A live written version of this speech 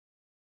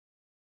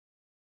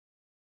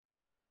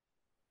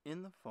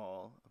In the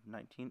fall of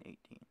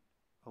 1918,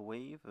 a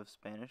wave of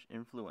Spanish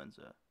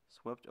influenza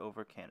swept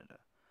over Canada,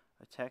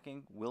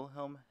 attacking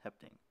Wilhelm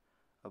Hepting,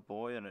 a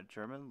boy on a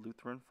German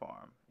Lutheran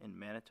farm in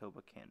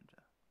Manitoba,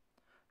 Canada,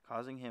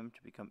 causing him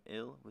to become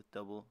ill with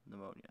double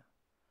pneumonia.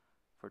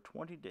 For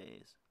 20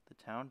 days, the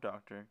town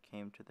doctor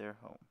came to their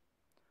home.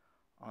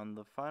 On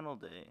the final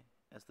day,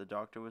 as the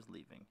doctor was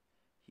leaving,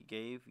 he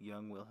gave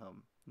young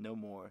Wilhelm no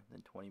more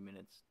than 20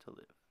 minutes to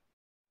live.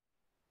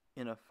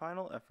 In a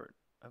final effort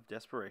of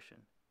desperation,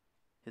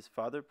 his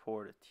father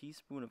poured a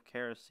teaspoon of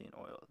kerosene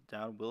oil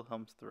down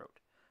Wilhelm's throat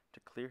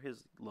to clear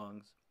his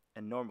lungs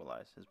and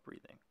normalize his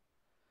breathing.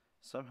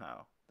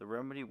 Somehow, the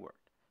remedy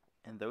worked,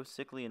 and though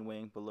sickly and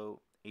weighing below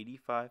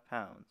 85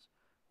 pounds,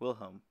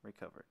 Wilhelm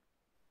recovered.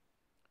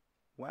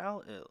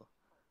 While ill,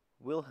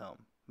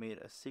 Wilhelm made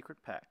a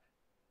secret pact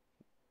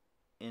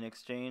in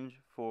exchange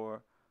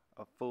for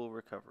a full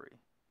recovery.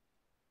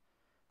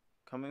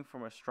 Coming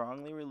from a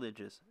strongly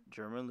religious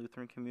German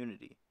Lutheran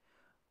community,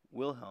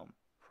 Wilhelm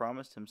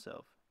promised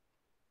himself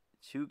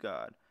to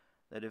God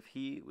that if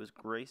he was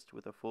graced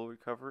with a full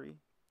recovery,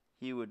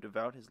 he would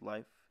devote his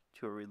life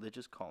to a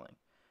religious calling,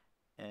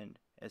 and,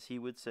 as he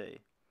would say,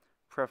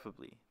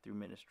 preferably through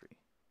ministry.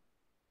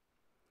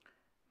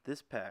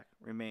 This pact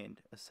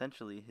remained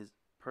essentially his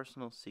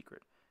personal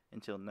secret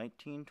until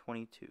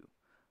 1922,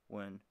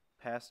 when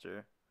a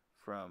pastor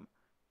from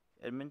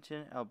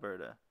Edmonton,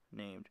 Alberta,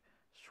 named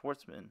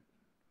Schwartzman,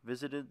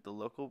 visited the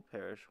local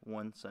parish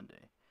one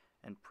Sunday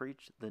and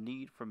preached the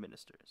need for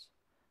ministers.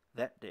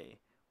 That day,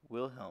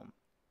 Wilhelm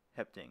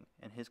Hepting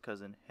and his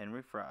cousin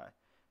Henry Fry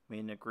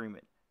made an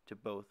agreement to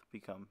both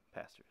become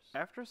pastors.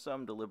 After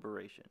some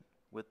deliberation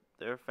with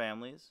their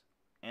families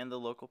and the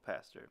local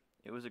pastor,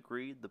 it was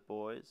agreed the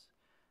boys,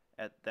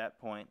 at that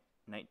point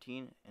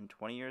 19 and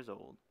 20 years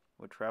old,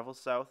 would travel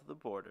south of the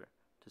border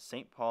to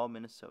St. Paul,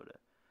 Minnesota,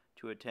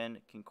 to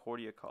attend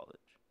Concordia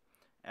College.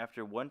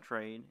 After one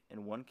train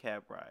and one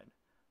cab ride,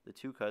 the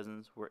two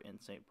cousins were in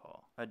St.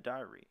 Paul. A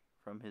diary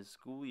from his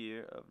school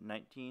year of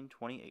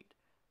 1928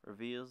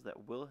 reveals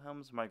that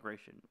Wilhelm's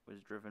migration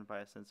was driven by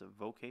a sense of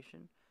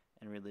vocation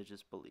and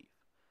religious belief.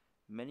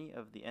 Many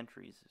of the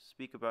entries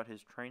speak about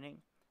his training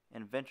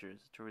and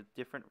ventures toward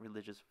different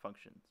religious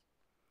functions.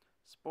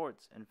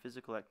 Sports and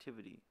physical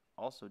activity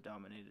also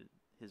dominated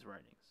his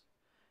writings,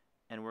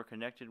 and were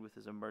connected with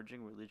his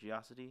emerging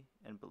religiosity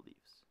and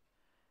beliefs.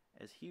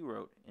 As he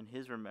wrote in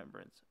his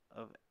remembrance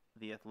of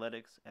the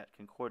athletics at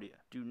Concordia,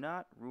 "Do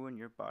not ruin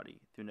your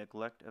body through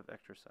neglect of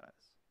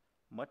exercise,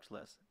 much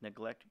less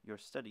neglect your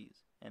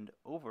studies and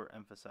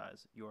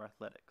overemphasize your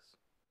athletics."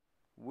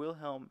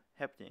 Wilhelm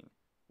Hepting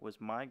was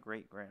my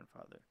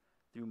great-grandfather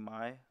through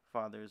my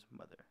father's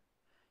mother.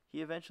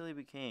 He eventually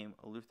became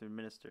a Lutheran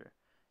minister,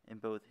 and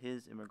both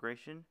his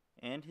immigration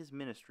and his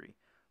ministry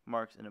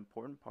marks an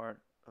important part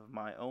of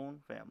my own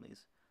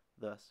family's,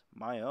 thus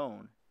my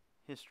own,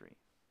 history.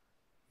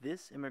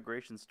 This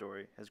immigration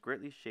story has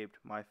greatly shaped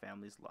my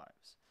family's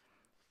lives,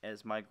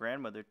 as my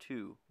grandmother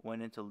too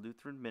went into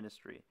Lutheran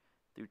ministry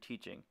through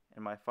teaching,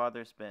 and my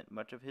father spent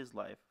much of his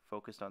life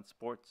focused on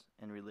sports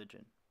and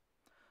religion.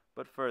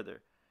 But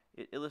further,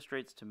 it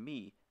illustrates to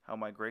me how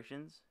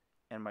migrations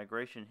and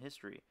migration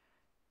history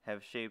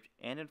have shaped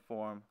and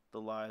informed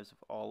the lives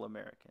of all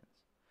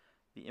Americans.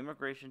 The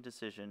immigration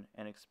decision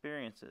and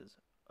experiences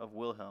of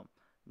Wilhelm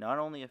not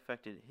only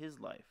affected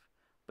his life,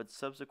 but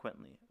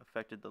subsequently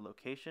affected the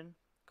location,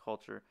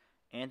 culture,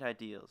 and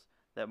ideals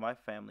that my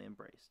family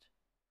embraced.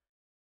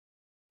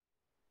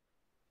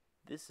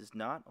 This is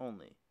not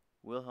only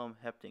Wilhelm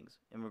Hepting's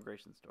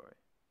immigration story,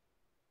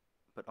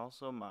 but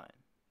also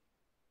mine.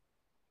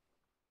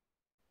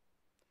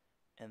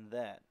 And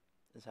that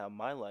is how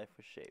my life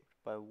was shaped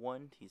by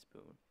 1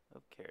 teaspoon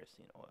of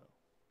kerosene oil.